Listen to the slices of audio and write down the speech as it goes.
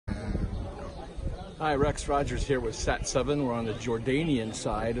Hi, Rex Rogers here with Sat7. We're on the Jordanian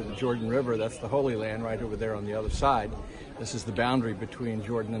side of the Jordan River. That's the Holy Land right over there on the other side. This is the boundary between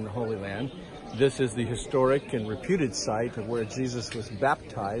Jordan and the Holy Land. This is the historic and reputed site of where Jesus was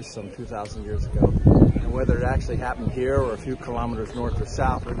baptized some 2,000 years ago. And whether it actually happened here or a few kilometers north or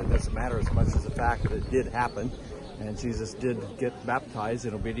south, it doesn't matter as much as the fact that it did happen. And Jesus did get baptized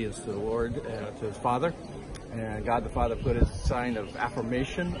in obedience to the Lord, to his Father. And God the Father put his sign of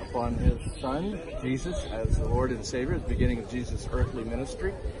affirmation upon his Son, Jesus, as the Lord and Savior at the beginning of Jesus' earthly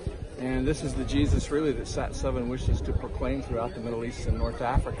ministry. And this is the Jesus really that Sat7 wishes to proclaim throughout the Middle East and North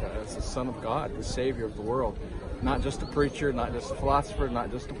Africa as the Son of God, the Savior of the world. Not just a preacher, not just a philosopher, not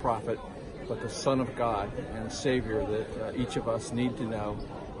just a prophet, but the Son of God and Savior that each of us need to know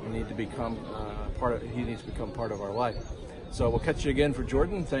and need to become he needs to become part of our life. So we'll catch you again for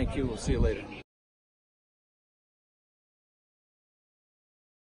Jordan. Thank you. We'll see you later.